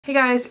Hey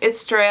guys,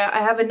 it's Drea. I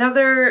have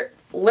another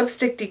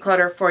lipstick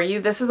declutter for you.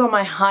 This is all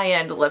my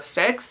high-end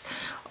lipsticks,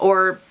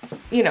 or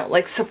you know,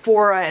 like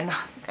Sephora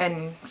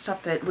and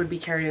stuff that would be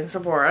carried in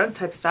Sephora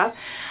type stuff.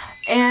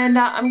 And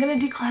I'm gonna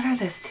declutter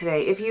this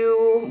today. If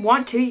you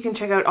want to, you can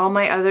check out all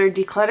my other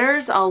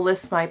declutters. I'll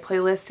list my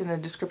playlist in the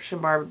description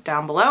bar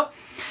down below.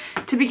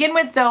 To begin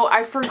with though,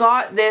 I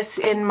forgot this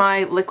in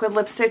my liquid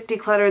lipstick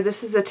declutter.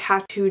 This is the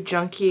Tattoo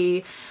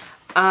Junkie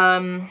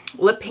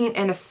lip paint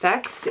and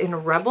effects in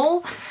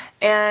Rebel,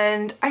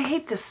 and I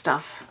hate this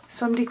stuff,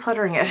 so I'm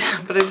decluttering it.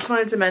 But I just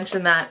wanted to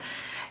mention that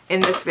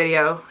in this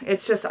video.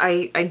 It's just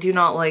I do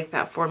not like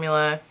that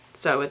formula,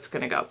 so it's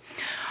gonna go.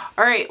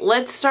 Alright,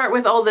 let's start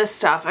with all this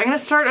stuff. I'm gonna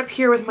start up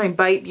here with my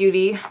Bite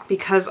Beauty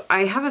because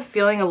I have a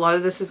feeling a lot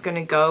of this is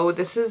gonna go.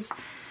 This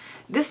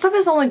stuff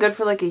is only good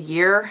for like a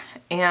year,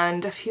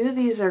 and a few of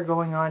these are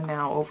going on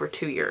now over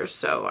 2 years,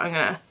 so I'm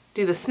gonna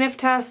do the sniff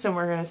test and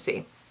we're gonna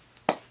see.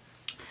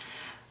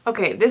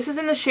 Okay, this is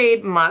in the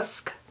shade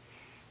Musk.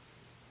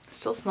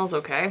 Still smells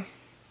okay.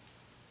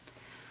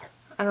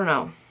 I don't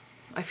know.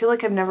 I feel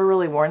like I've never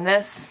really worn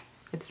this.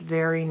 It's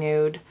very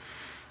nude.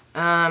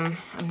 I'm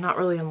not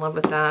really in love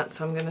with that,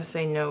 so I'm gonna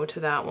say no to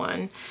that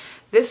one.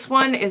 This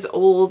one is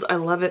old. I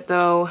love it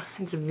though.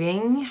 It's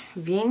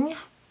Ving.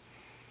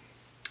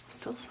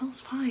 Still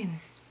smells fine.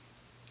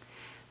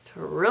 It's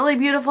a really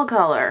beautiful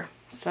color.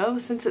 So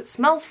since it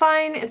smells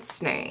fine, it's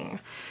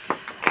staying.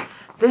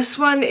 This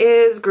one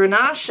is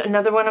Grenache,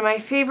 another one of my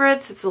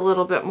favorites. It's a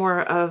little bit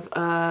more of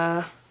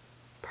a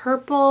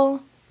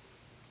purple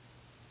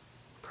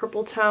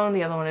tone.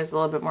 The other one is a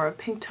little bit more of a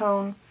pink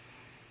tone.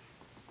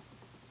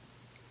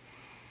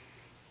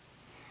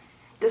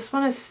 This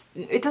one is,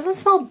 it doesn't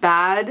smell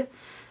bad,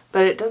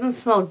 but it doesn't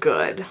smell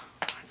good.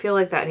 I feel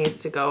like that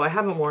needs to go. I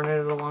haven't worn it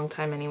in a long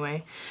time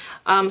anyway.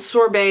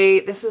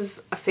 Sorbet, this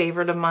is a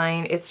favorite of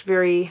mine. It's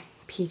very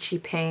peachy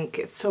pink.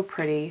 It's so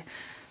pretty.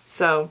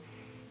 So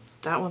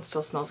that one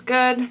still smells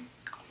good.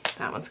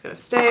 That one's gonna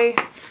stay.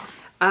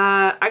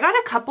 I got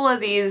a couple of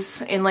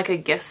these in like a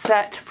gift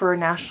set for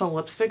National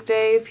Lipstick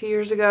Day a few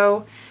years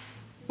ago,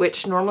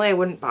 which normally I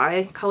wouldn't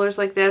buy colors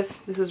like this.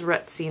 This is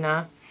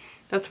Retsina.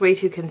 That's way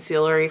too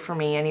concealery for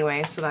me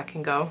anyway, so that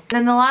can go. And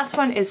then the last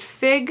one is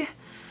Fig,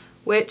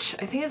 which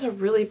I think is a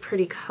really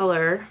pretty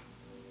color.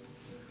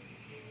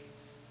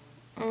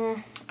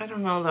 I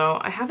don't know though.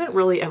 I haven't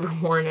really ever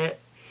worn it.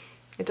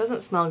 It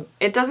doesn't smell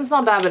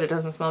bad, but it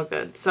doesn't smell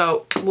good.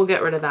 So we'll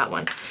get rid of that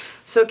one.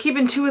 So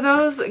keeping 2 of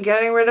those,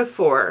 getting rid of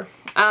 4.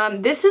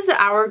 This is the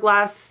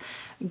Hourglass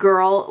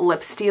Girl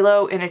Lip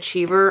Stilo in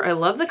Achiever. I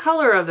love the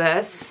color of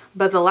this,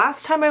 but the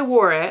last time I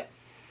wore it,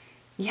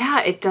 yeah,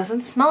 it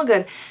doesn't smell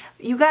good.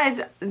 You guys,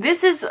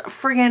 this is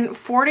friggin'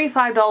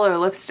 $45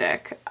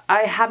 lipstick. I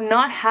have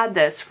not had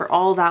this for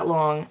all that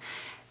long.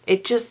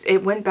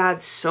 It went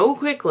bad so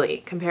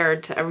quickly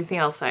compared to everything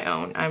else I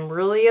own. I'm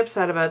really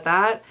upset about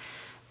that.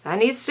 That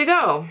needs to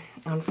go,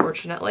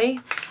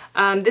 unfortunately.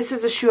 This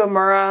is a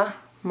Shuamura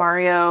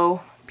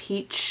Mario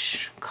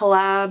Peach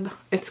collab.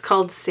 It's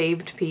called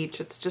Saved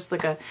Peach. It's just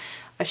like a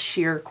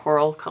sheer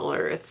coral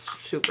color. It's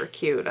super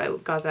cute. I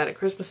got that at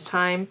Christmas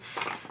time.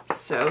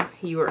 So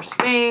you are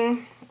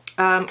staying.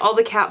 All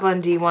the Kat Von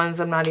D ones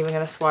I'm not even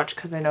going to swatch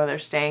because I know they're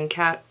staying.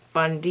 Kat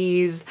Von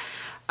D's.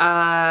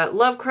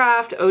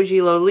 Lovecraft, OG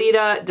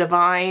Lolita,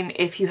 Divine.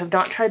 If you have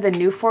not tried the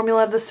new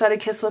formula of the Studded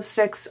Kiss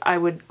lipsticks, I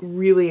would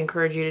really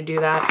encourage you to do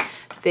that.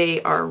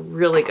 They are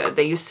really good.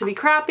 They used to be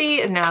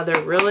crappy and now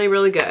they're really,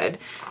 really good.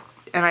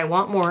 And I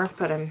want more,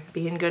 but I'm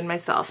being good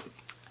myself.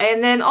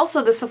 And then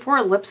also the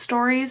Sephora Lip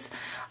Stories.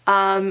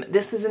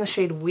 This is in the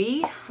shade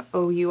Oui,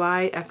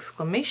 O-U-I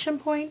exclamation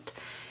point.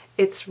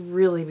 It's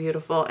really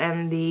beautiful,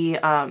 and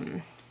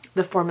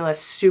the formula is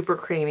super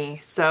creamy,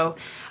 so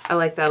I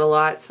like that a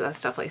lot, so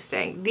that's definitely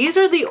staying. These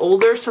are the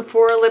older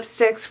Sephora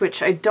lipsticks,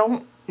 which I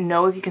don't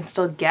know if you can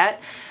still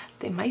get.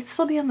 They might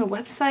still be on the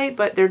website,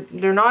 but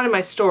they're not in my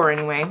store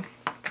anyway.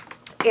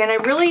 And I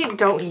really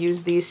don't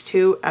use these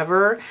two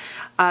ever.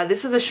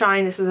 This is a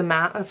shine, this is a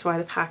matte, that's why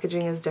the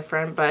packaging is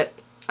different, but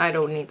I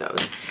don't need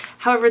those.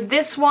 However,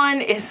 this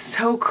one is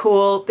so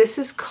cool. This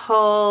is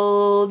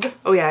called,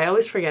 oh yeah, I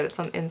always forget it's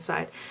on the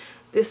inside.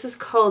 This is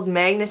called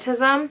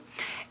Magnetism.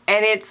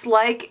 And it's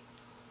like,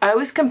 I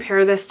always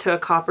compare this to a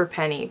copper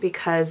penny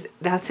because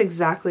that's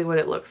exactly what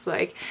it looks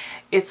like.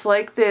 It's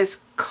like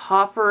this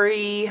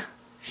coppery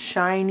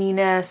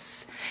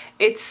shininess.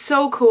 It's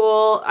so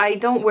cool. I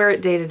don't wear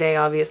it day to day,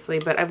 obviously,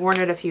 but I've worn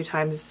it a few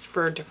times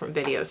for different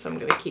videos, so I'm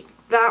gonna keep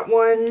that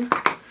one.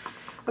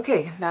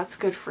 Okay, that's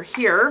good for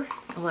here.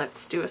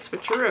 Let's do a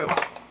switcheroo.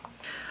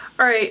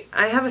 All right,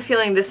 I have a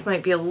feeling this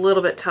might be a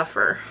little bit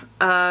tougher.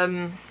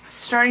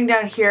 Starting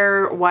down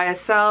here,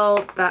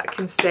 YSL, that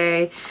can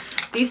stay.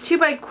 These two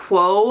by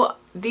Quo,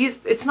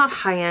 it's not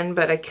high-end,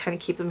 but I kind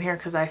of keep them here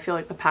because I feel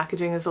like the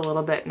packaging is a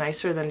little bit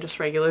nicer than just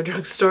regular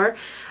drugstore.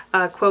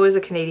 Quo is a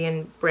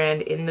Canadian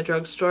brand in the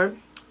drugstore.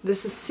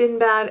 This is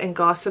Sinbad and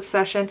Gossip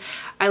Session.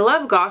 I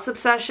love Gossip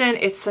Session.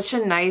 It's such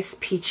a nice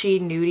peachy,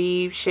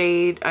 nudie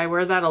shade. I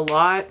wear that a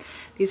lot.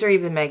 These are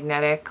even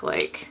magnetic,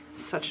 like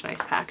Such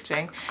nice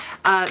packaging.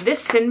 This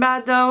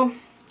Sinbad though,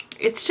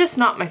 it's just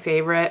not my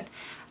favorite.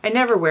 I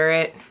never wear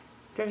it.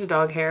 There's a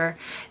dog hair.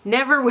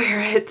 Never wear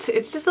it.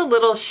 It's just a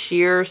little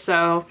sheer,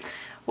 so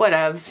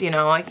whatevs, you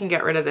know, I can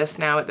get rid of this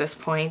now at this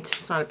point.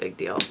 It's not a big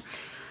deal.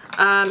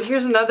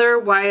 Here's another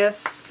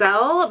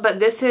YSL, but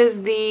this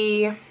is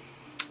the,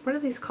 what are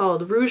these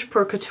called? Rouge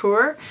Pour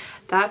Couture.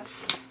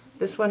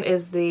 This one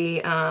is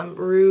the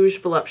Rouge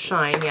Volupte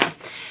Shine, yeah.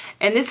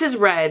 And this is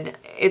red.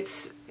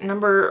 It's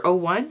number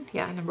 01?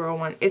 Yeah, number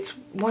 01. It's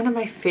one of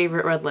my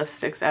favorite red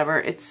lipsticks ever.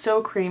 It's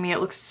so creamy. It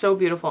looks so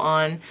beautiful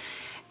on.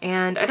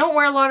 And I don't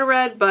wear a lot of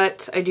red,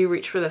 but I do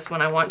reach for this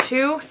when I want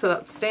to, so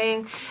that's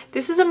staying.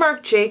 This is a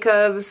Marc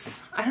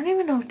Jacobs. I don't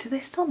even know, do they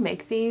still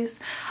make these?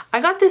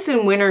 I got this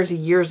in Winners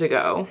years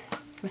ago.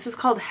 This is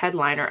called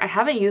Headliner. I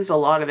haven't used a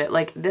lot of it.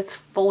 Like, that's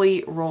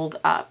fully rolled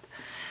up.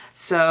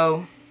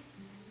 So,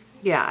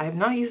 yeah, I have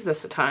not used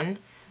this a ton.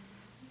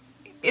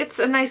 It's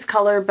a nice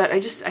color, but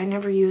I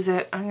never use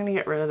it. I'm gonna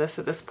get rid of this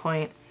at this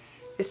point.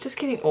 It's just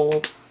getting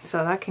old,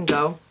 so that can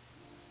go.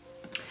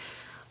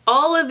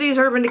 All of these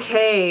Urban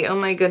Decay, oh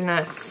my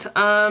goodness.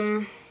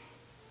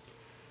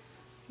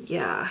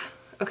 Yeah.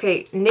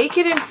 Okay,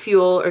 Naked and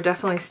Fuel are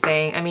definitely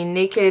staying. I mean,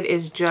 Naked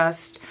is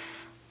just,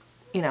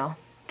 you know,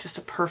 just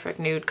a perfect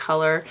nude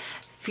color.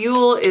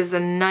 Fuel is a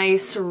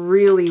nice,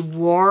 really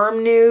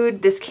warm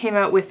nude. This came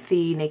out with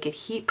the Naked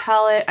Heat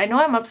palette. I know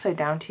I'm upside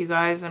down to you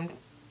guys. I'm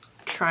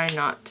trying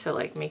not to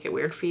like make it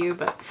weird for you,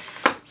 but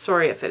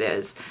sorry if it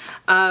is.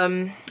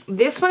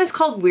 This one is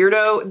called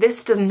Weirdo.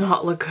 This does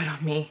not look good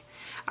on me.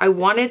 I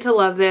wanted to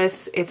love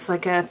this. It's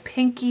like a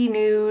pinky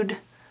nude,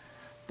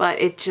 but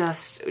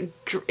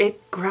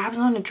it grabs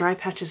onto dry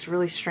patches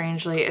really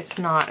strangely. It's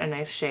not a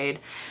nice shade.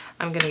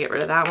 I'm gonna get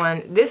rid of that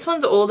one. This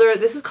one's older.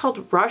 This is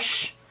called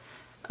Rush.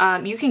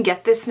 You can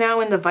get this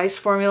now in the Vice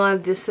formula.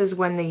 This is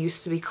when they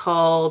used to be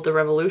called the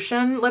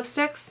Revolution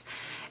lipsticks.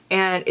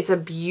 And it's a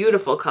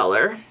beautiful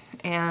color.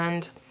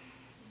 And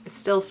it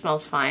still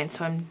smells fine.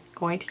 So I'm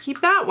going to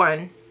keep that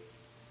one.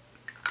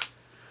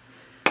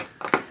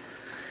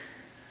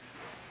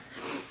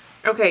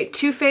 Okay,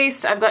 Too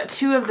Faced. I've got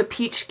two of the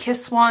Peach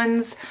Kiss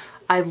ones.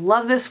 I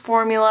love this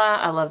formula.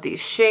 I love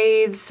these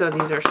shades, so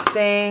these are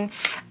staying.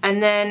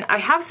 And then I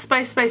have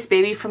Spice Spice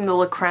Baby from the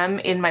La Creme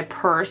in my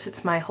purse.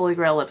 It's my Holy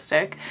Grail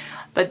lipstick.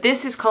 But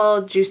this is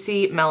called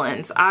Juicy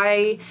Melons.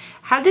 I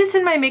had this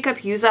in my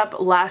makeup use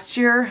up last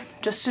year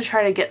just to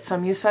try to get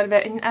some use out of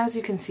it, and as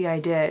you can see, I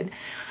did.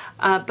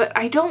 But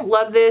I don't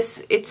love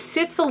this. It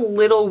sits a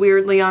little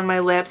weirdly on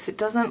my lips. It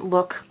doesn't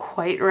look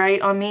quite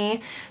right on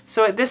me.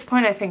 So at this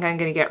point, I think I'm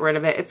gonna get rid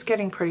of it. It's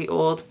getting pretty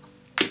old,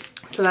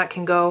 so that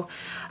can go.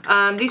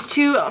 These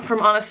two from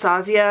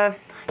Anastasia.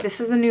 This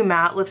is the new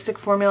matte lipstick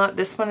formula.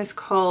 This one is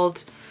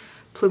called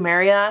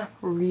Plumeria.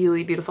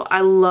 Really beautiful.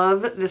 I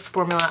love this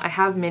formula. I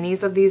have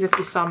minis of these if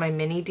you saw my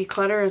mini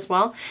declutter as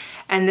well.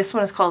 And this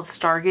one is called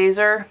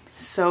Stargazer.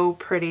 So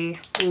pretty.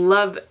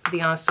 Love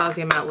the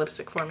Anastasia matte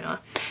lipstick formula.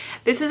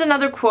 This is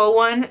another Quo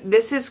one.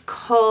 This is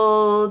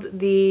called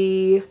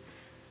the,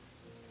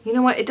 you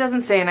know what, it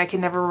doesn't say and I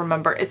can never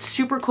remember. It's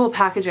super cool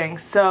packaging.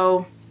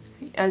 So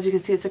as you can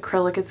see, it's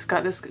acrylic. It's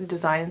got this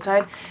design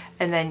inside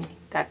and then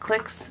that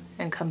clicks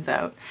and comes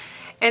out.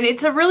 And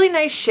it's a really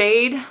nice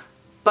shade,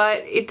 but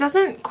it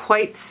doesn't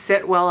quite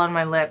sit well on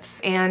my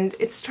lips. And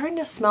it's starting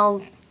to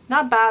smell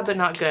not bad, but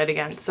not good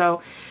again.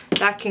 So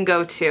that can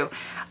go too.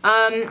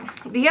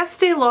 The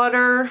Estee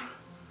Lauder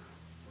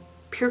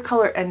Pure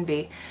Color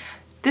Envy.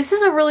 This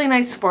is a really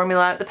nice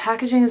formula. The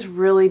packaging is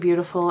really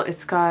beautiful.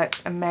 It's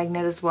got a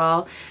magnet as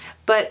well.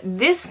 But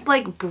this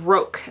like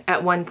broke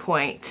at one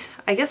point.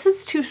 I guess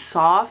it's too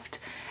soft,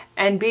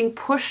 and being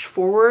pushed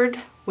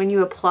forward when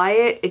you apply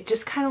it, it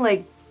just kind of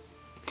like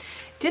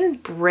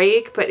didn't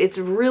break, but it's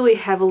really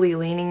heavily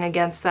leaning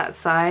against that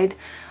side.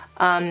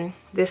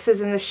 This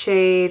is in the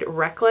shade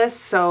Reckless,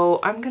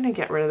 so I'm gonna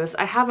get rid of this.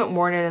 I haven't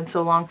worn it in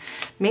so long,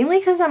 mainly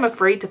because I'm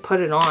afraid to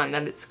put it on,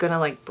 that it's gonna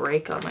like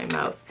break on my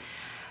mouth.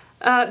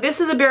 This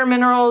is a Bare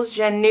Minerals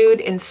Gen Nude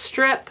in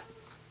Strip.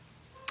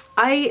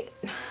 I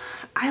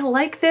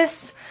like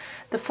this.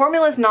 The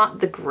formula is not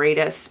the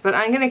greatest, but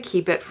I'm gonna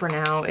keep it for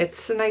now.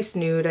 It's a nice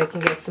nude. I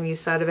can get some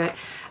use out of it.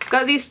 I've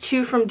got these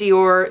two from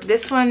Dior.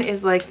 This one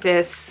is like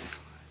this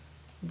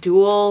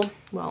dual,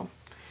 well,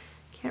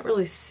 can't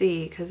really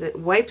see because it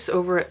wipes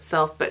over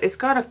itself, but it's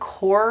got a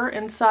core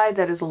inside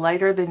that is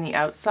lighter than the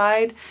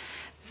outside.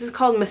 This is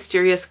called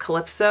Mysterious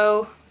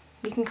Calypso.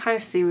 You can kind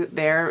of see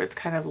there, it's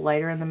kind of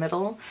lighter in the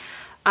middle.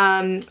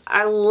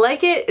 I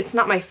like it. It's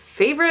not my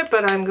favorite,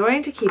 but I'm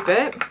going to keep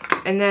it.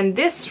 And then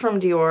this from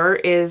Dior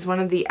is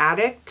one of the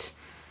Addict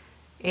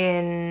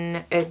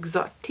in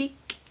Exotique.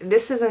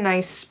 This is a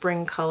nice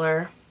spring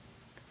color.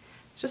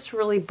 It's just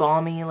really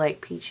balmy,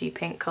 like peachy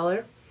pink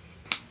color.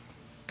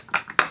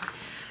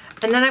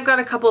 And then I've got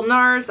a couple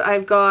NARS.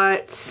 I've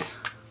got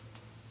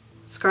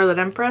Scarlet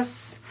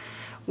Empress,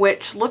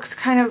 which looks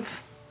kind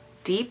of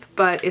deep,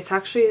 but it's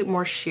actually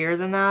more sheer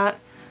than that.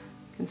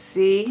 You can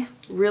see,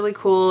 really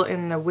cool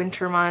in the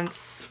winter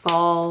months,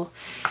 fall.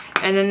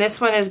 And then this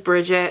one is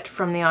Bridget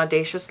from the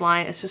Audacious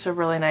line. It's just a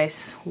really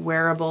nice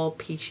wearable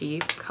peachy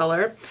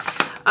color.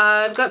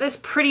 I've got this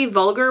pretty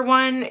vulgar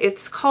one.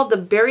 It's called the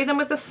Bury Them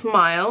With a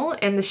Smile,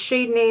 and the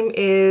shade name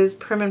is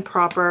Prim and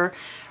Proper.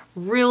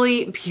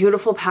 Really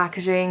beautiful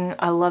packaging.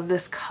 I love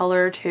this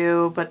color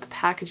too, but the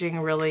packaging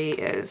really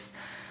is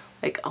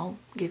like, I'll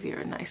give you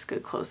a nice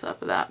good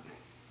close-up of that.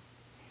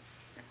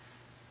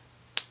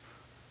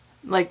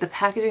 Like, the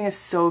packaging is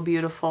so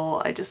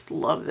beautiful. I just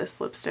love this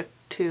lipstick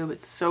tube.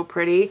 It's so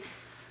pretty.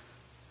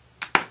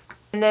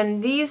 And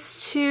then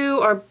these two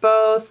are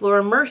both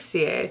Laura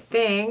Mercier, I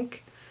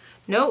think.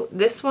 No,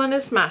 this one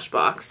is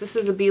Smashbox. This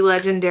is a Be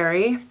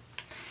Legendary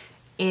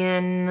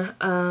in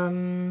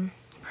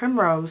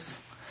Primrose.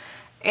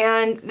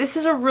 And this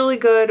is a really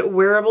good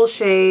wearable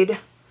shade,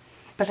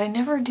 but I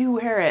never do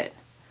wear it.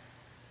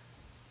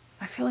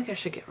 I feel like I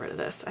should get rid of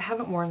this. I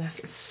haven't worn this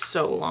in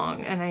so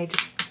long, and I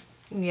just,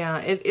 yeah,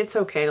 it's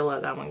okay to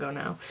let that one go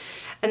now.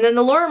 And then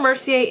the Laura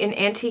Mercier in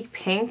Antique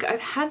Pink. I've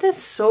had this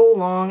so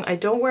long. I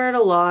don't wear it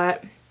a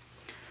lot.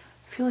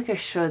 I feel like I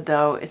should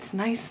though. It's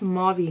nice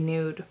mauvey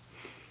nude.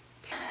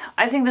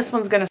 I think this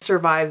one's gonna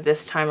survive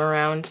this time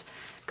around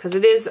because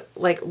it is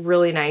like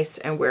really nice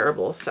and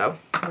wearable. So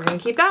we're gonna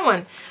keep that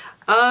one.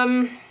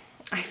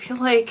 I feel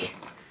like,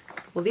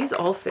 will these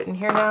all fit in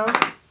here now?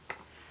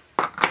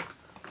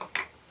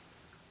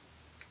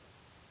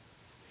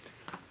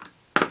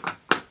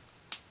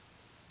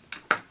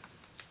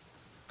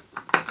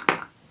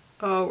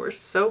 Oh, we're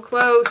so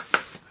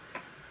close.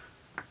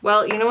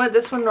 Well, you know what?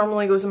 This one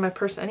normally goes in my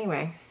purse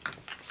anyway.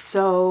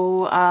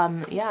 So,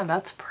 yeah,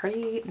 that's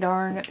pretty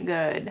darn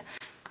good.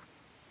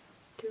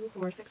 2,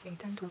 4, 6, 8,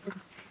 10, 12,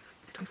 13,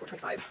 24,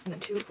 25. And then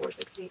 2, 4,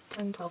 6, 8,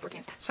 10, 12,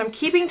 14. So I'm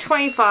keeping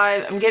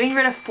 25. I'm getting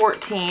rid of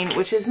 14,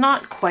 which is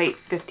not quite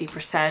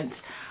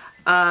 50%.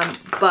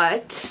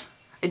 But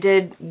I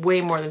did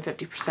way more than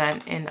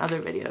 50% in other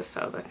videos,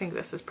 so I think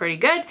this is pretty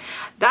good.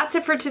 That's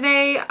it for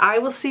today. I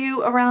will see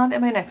you around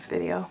in my next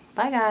video.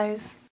 Bye, guys.